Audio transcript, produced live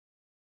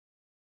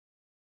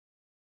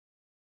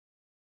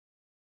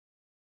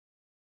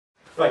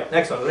Right,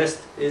 next on the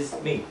list is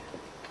me.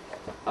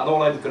 And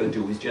all I'm going to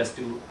do is just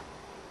do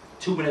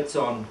 2 minutes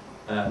on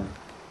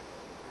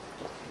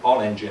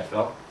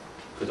NGFL,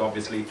 because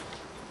obviously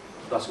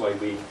that's why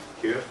we're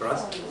here for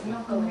us.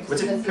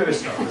 Was it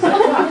personal? Was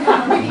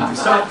it? You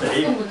start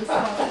there,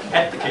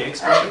 ate the cakes,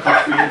 got the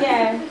coffee.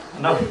 Yeah.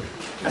 No.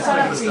 That's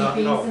not the start.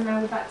 No. And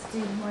now we're back to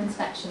do more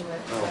inspection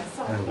work.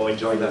 Oh, well,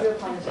 enjoy that.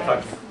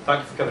 Thank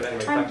you for coming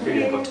anyway. Thank you for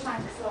your input.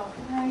 Thanks a lot.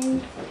 Bye.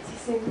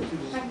 See you soon.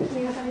 Thank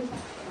you. Bye.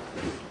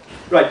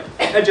 Right,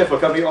 NGFL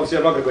company, obviously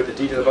I'm not going to go into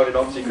detail about it,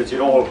 obviously, because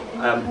you're all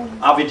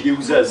avid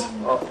users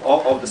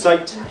of the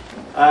site.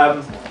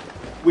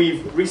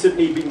 We've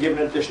recently been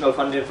given additional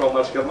funding from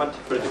Welsh Government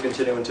for it to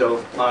continue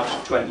until March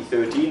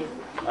 2013.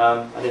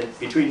 And then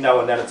between now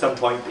and then, at some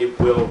point, it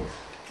will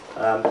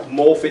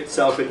morph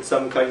itself into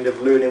some kind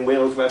of Learning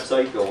Wales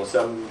website or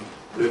some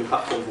learning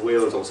platform for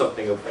Wales or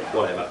something of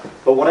whatever.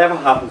 But whatever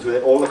happens with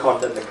it, all the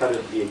content that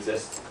currently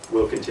exists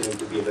will continue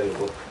to be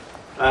available.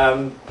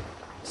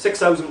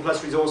 6,000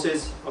 plus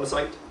resources on the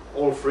site,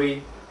 all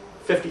free,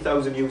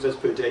 50,000 users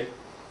per day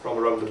from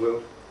around the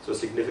world, so a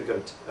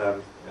significant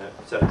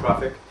set of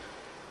traffic.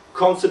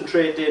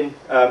 Concentrating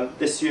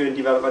this year in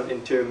development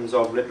in terms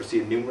of literacy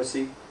and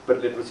numeracy, but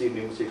literacy and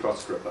numeracy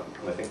across curriculum.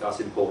 And I think that's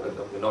important,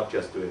 that we're not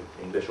just doing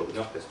English or we're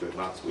not just doing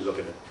maths, we're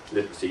looking at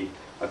literacy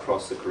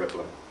across the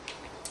curriculum.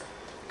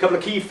 A couple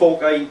of key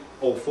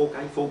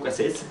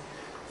focuses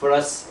for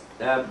us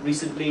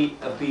recently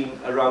have been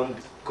around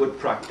good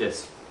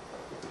practice.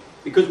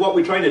 Because what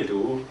we're trying to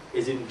do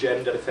is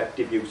engender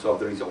effective use of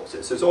the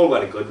resources. So it's all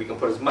well and good, we can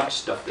put as much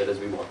stuff there as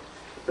we want.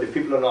 But if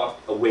people are not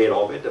aware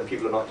of it and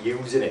people are not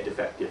using it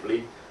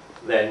effectively,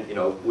 then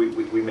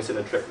we're missing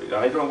a trick. And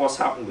I don't know what's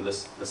happened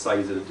with the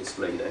size of the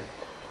display there.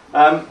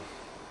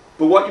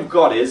 But what you've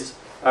got is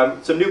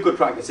some new good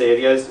practice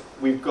areas.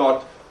 We've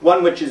got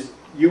one which is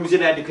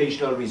using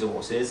educational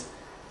resources,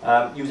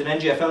 using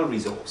NGFL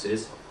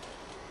resources,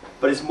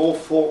 but it's more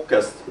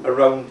focused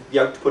around the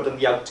output and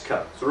the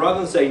outcome. So rather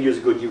than saying use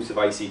a good use of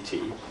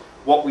ICT,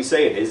 what we're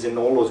saying is, in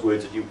all those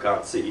words that you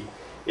can't see,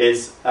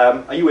 is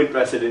are you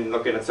interested in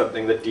looking at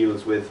something that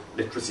deals with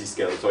literacy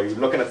skills, or are you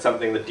looking at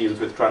something that deals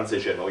with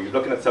transition, or are you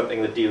looking at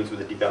something that deals with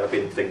the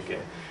developing thinking?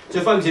 So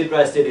if I was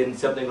interested in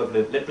something of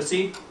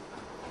literacy,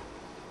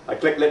 I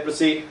click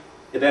literacy,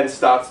 it then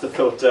starts to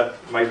filter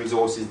my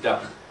resources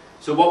down.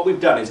 So what we've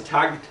done is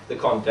tagged the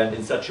content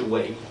in such a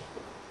way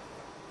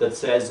that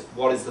says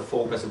what is the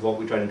focus of what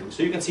we're trying to do.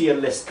 So you can see a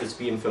list that's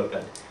being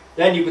filtered.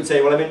 Then you can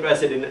say, well, I'm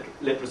interested in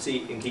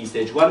literacy in Key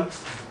Stage 1,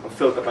 and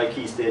filter by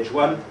Key Stage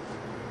 1,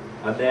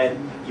 and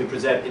then you're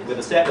presented with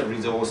a set of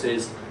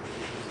resources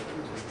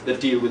that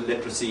deal with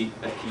literacy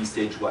at Key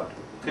Stage 1.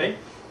 Okay?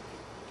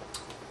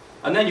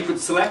 And then you could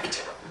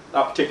select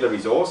that particular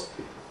resource,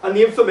 and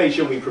the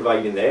information we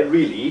provide in there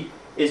really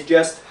is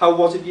just how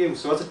was it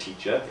used. So as a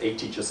teacher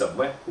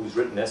somewhere who's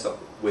written this up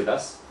with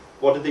us,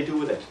 what did they do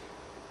with it?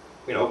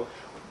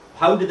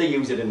 How did they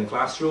use it in the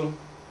classroom?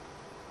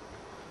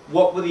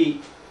 What were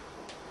the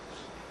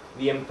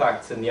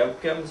impacts and the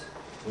outcomes?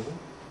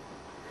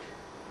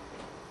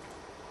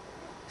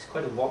 It's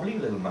quite a wobbly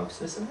little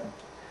mouse, isn't it?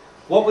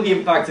 What were the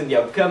impacts and the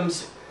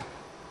outcomes?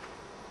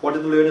 What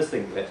did the learners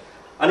think of it?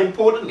 And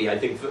importantly, I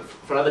think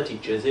for other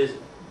teachers is,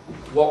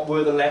 what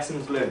were the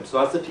lessons learned? So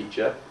as a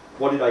teacher,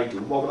 what did I do?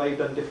 What would I have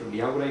done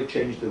differently? How would I have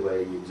changed the way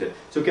I use it?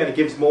 So again, it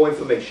gives more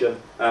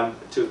information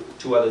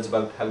to others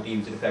about how to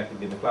use it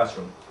effectively in the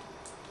classroom.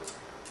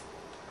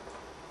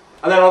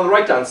 And then on the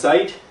right-hand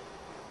side,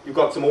 you've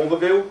got some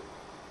overview.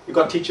 You've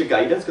got teacher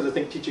guidance, because I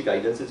think teacher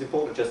guidance is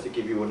important just to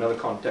give you another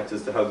context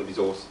as to how the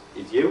resource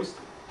is used.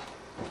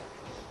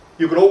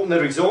 You can open the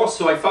resource.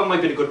 So I found my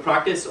bit of good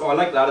practice. I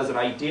like that as an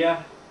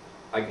idea.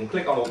 I can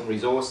click on open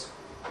resource.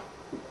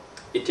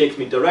 It takes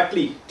me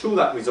directly to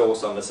that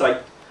resource on the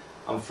site.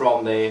 And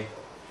from there,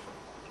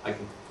 I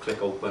can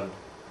click open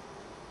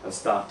and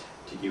start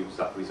to use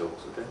that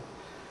resource. Okay?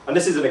 And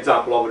this is an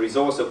example of a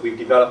resource that we've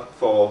developed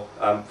for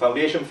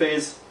foundation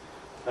phase.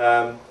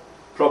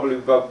 Probably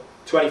about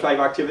 25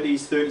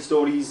 activities, 30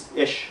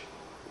 stories-ish,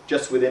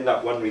 just within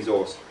that one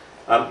resource.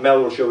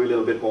 Mel will show you a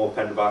little bit more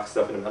Pendrabach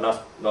stuff, and that's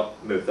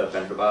not Merthyr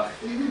Pendrabach,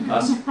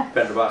 that's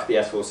Pendrabach, the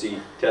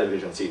S4C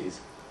television series.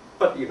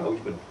 But you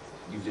can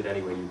use it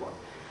any way you want.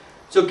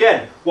 So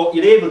again, what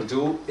you're able to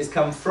do is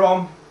come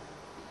from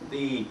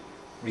the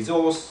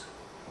resource.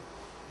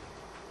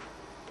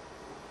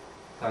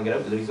 Can't get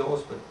out of the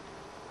resource, but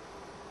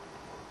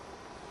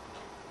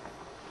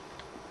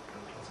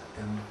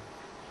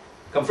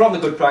come from the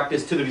good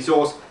practice to the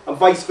resource, and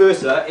vice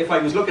versa. If I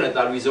was looking at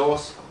that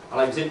resource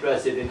and I was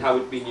interested in how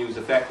it's been used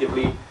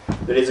effectively,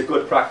 there is a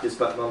good practice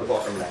button on the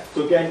bottom left.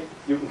 So again,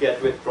 you can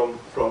get to it from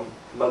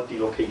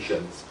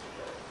multi-locations.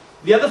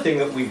 The other thing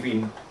that we've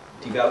been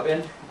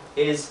developing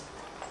is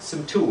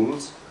some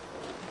tools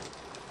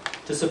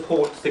to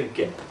support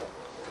thinking.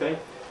 Okay?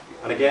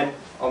 And again,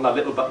 on that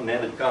little button there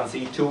that you can't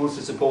see, tools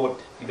to support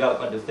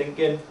development of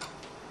thinking.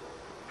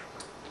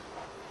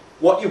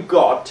 What you've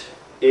got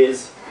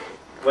is,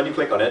 when you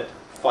click on it,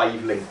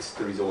 5 links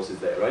to resources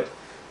there, right?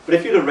 But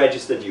if you're a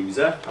registered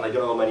user, and I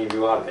don't know how many of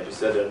you are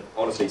registered, and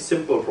honestly,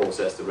 simple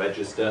process to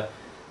register.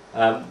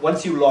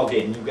 Once you log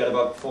in, you get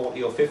about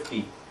 40 or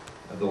 50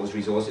 of those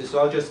resources. So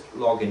I'll just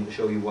log in to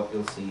show you what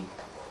you'll see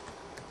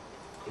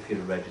if you're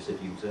a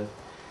registered user.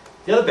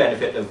 The other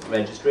benefit of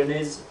registering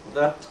is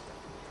that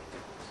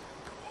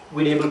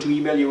we're able to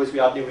email you as we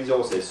add new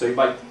resources. So you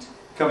might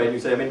come in, you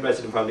say, I'm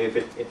interested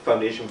in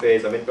foundation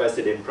phase, I'm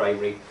interested in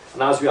primary,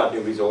 and as we add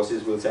new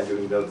resources, we'll send you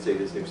an email to say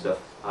there's new stuff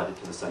added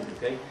to the site,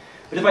 okay?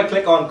 But if I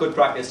click on Good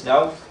Practice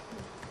now,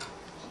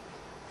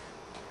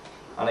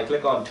 and I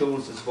click on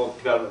Tools to Support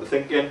Development of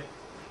Thinking,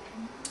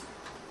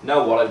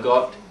 now what I've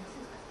got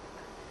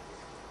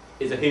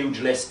is a huge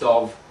list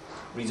of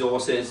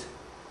resources,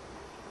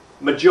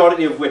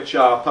 majority of which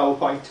are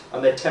PowerPoint,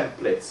 and they're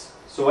templates.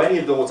 So any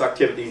of those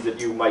activities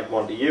that you might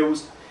want to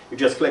use, you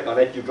just click on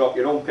it, you drop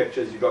your own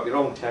pictures, you drop your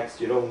own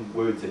text, your own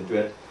words into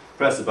it,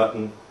 press the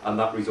button, and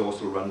that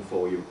resource will run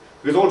for you.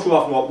 Because all too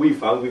often what we've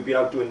found, we've been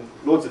out doing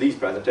loads of these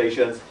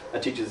presentations,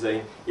 and teachers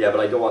saying, yeah, but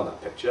I don't want that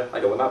picture,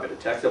 I don't want that bit of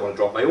text, I want to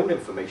drop my own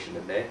information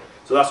in there.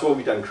 So that's what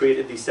we've done,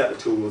 created these set of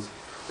tools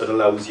that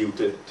allows you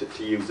to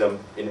use them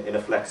in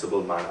a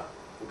flexible manner.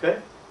 Okay?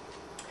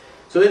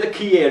 So they're the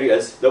key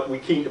areas that we're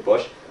keen to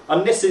push,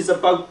 and this is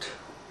about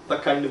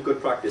that kind of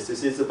good practice.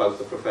 This is about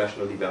the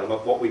professional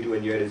development. What we're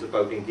doing here is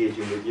about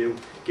engaging with you,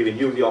 giving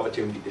you the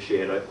opportunity to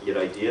share your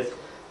ideas.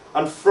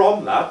 And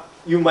from that,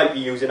 you might be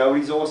using our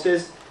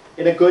resources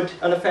in a good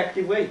and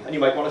effective way. And you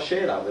might want to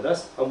share that with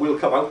us. And we'll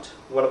come out,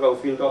 one of our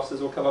field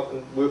officers will come out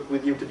and work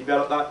with you to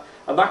develop that.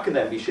 And that can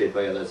then be shared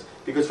by others.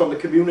 Because from the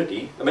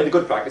community, I mean, the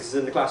good practice is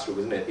in the classroom,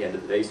 isn't it, at the end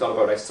of the day? It's not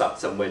about I sat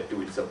somewhere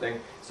doing something.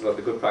 It's about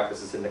the good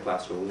practices in the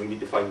classroom. And we need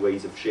to find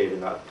ways of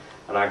sharing that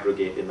and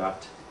aggregating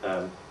that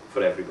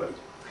for everybody.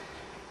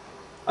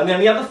 And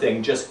then the other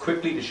thing, just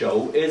quickly to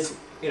show, is,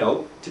 you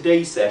know,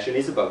 today's session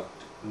is about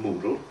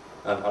Moodle,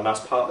 and that's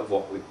part of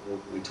what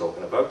we're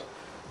talking about.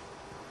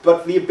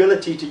 But the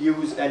ability to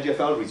use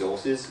NGFL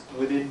resources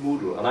within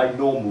Moodle, and I'm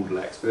no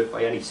Moodle expert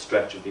by any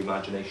stretch of the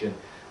imagination,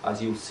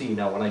 as you'll see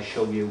now when I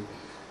show you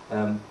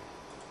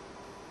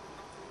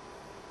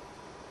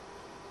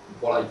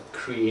what I've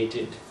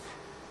created.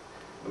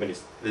 I mean,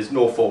 there's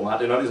no format,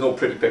 there's no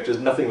pretty pictures,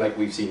 nothing like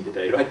we've seen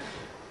today, right?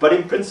 But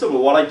in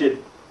principle, what I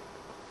did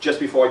just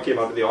before I came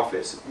out of the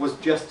office was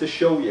just to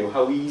show you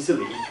how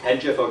easily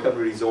NGFL Cymru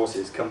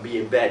resources can be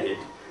embedded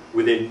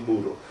within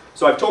Moodle.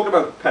 So I've talked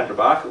about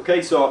Pendrabach,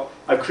 okay, so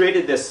I've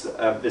created this,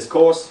 this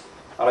course,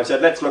 and I've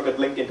said let's look at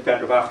linking to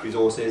Pendrabach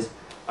resources,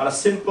 and a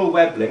simple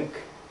web link,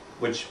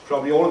 which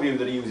probably all of you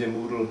that are using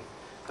Moodle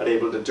are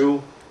able to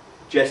do,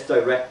 just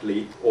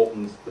directly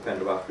opens the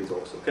Pendrabach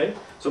resource, okay?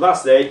 So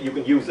that's there, you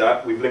can use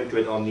that, we've linked to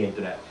it on the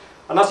internet.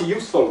 And that's a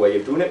useful way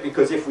of doing it,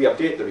 because if we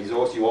update the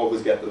resource, you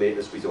always get the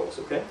latest resource,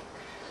 okay?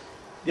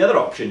 The other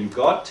option you've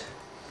got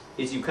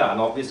is you can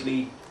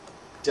obviously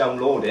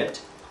download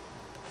it.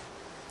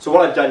 So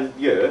what I've done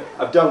here,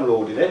 I've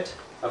downloaded it,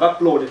 I've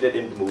uploaded it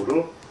into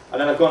Moodle, and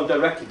then I've gone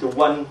directly to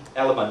one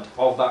element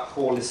of that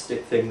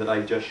holistic thing that I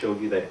just showed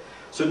you there.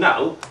 So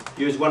now,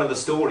 here's one of the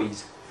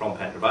stories from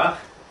Pendrabach,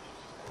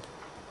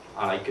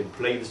 and I can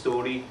play the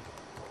story,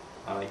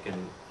 and I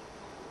can...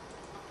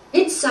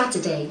 It's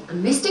Saturday,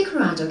 and Mr.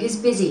 Caradog is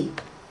busy.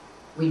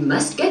 We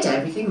must get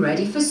everything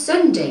ready for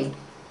Sunday,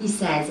 he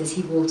says as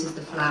he waters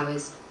the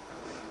flowers.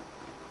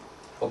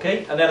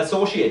 Okay, and then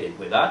associated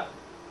with that,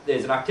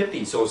 there's an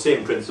activity. So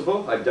same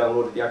principle, I've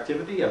downloaded the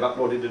activity, I've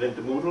uploaded it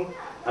into Moodle,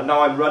 and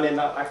now I'm running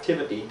that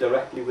activity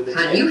directly within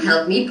Can you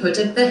help me put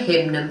up the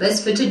hymn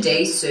numbers for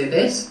today's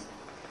service?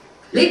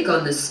 Click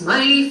on the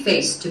smiley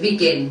face to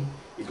begin.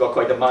 He's got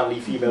quite a manly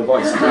female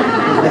voice.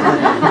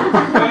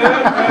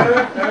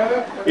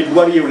 It'd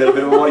worry you a little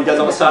bit about what he does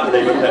on a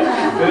Saturday, wouldn't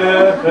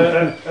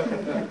it?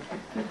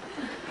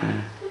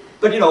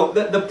 But you know,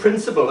 the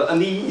principle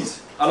and the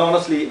ease, and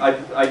honestly,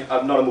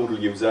 I'm not a Moodle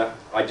user.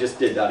 I just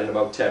did that in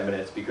about 10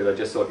 minutes because I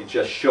just thought it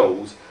just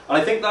shows. And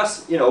I think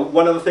that's, you know,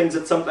 one of the things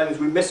that sometimes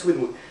we miss with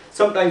Moodle.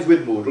 Sometimes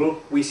with Moodle,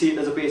 we see it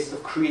as a basis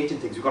of creating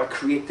things. We've got to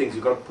create things,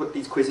 we've got to put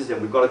these quizzes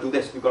in, we've got to do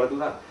this, we've got to do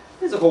that.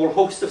 There's a whole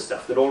host of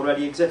stuff that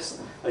already exists.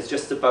 And it's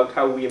just about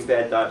how we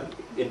embed that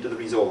into the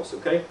resource,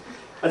 okay?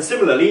 And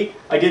similarly,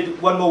 I did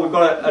one more. We've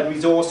got a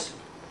resource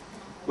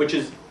which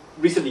has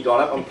recently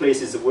gone up on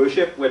places of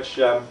worship, which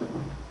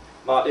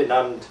Martin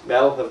and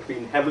Mel have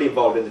been heavily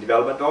involved in the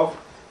development of,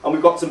 and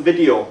we've got some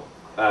video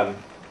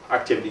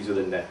activities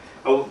within there.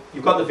 Oh,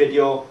 you've got the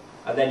video,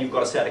 and then you've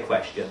got a set of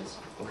questions,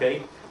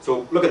 okay?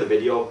 So look at the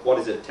video, what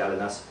is it telling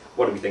us,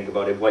 what do we think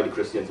about it, why do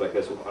Christians like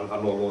this, and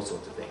all those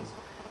sorts of things.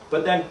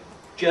 But then,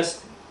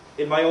 just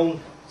in my own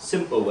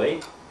simple way,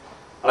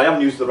 and I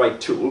haven't used the right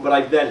tool, but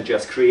I've then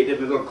just created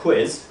a little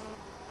quiz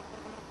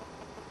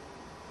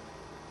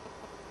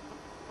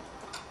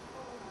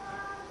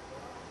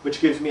which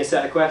gives me a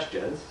set of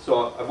questions.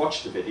 So I've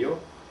watched the video,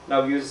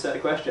 now I've used a set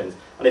of questions.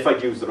 And if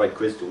I'd used the right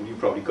quiz tool, you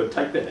probably could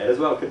type in there as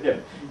well, couldn't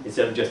you?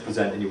 Instead of just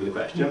presenting you with a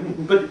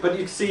question. But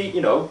you see,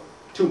 you know,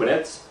 2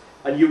 minutes,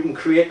 And you can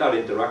create that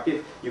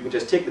interactive. You can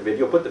just take the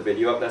video, put the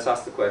video up, let's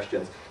ask the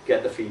questions,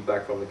 get the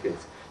feedback from the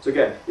kids. So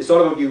again, it's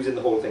not about using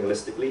the whole thing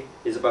holistically.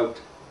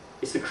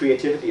 It's the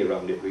creativity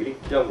around it, really.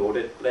 Download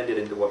it, blend it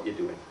into what you're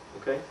doing.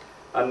 Okay?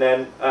 And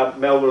then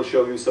Mel will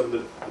show you some of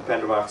the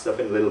Pendermark stuff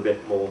in a little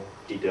bit more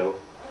detail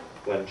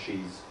when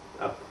she's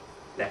up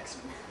next.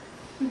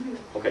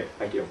 Okay,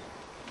 thank you.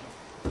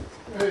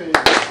 Hey.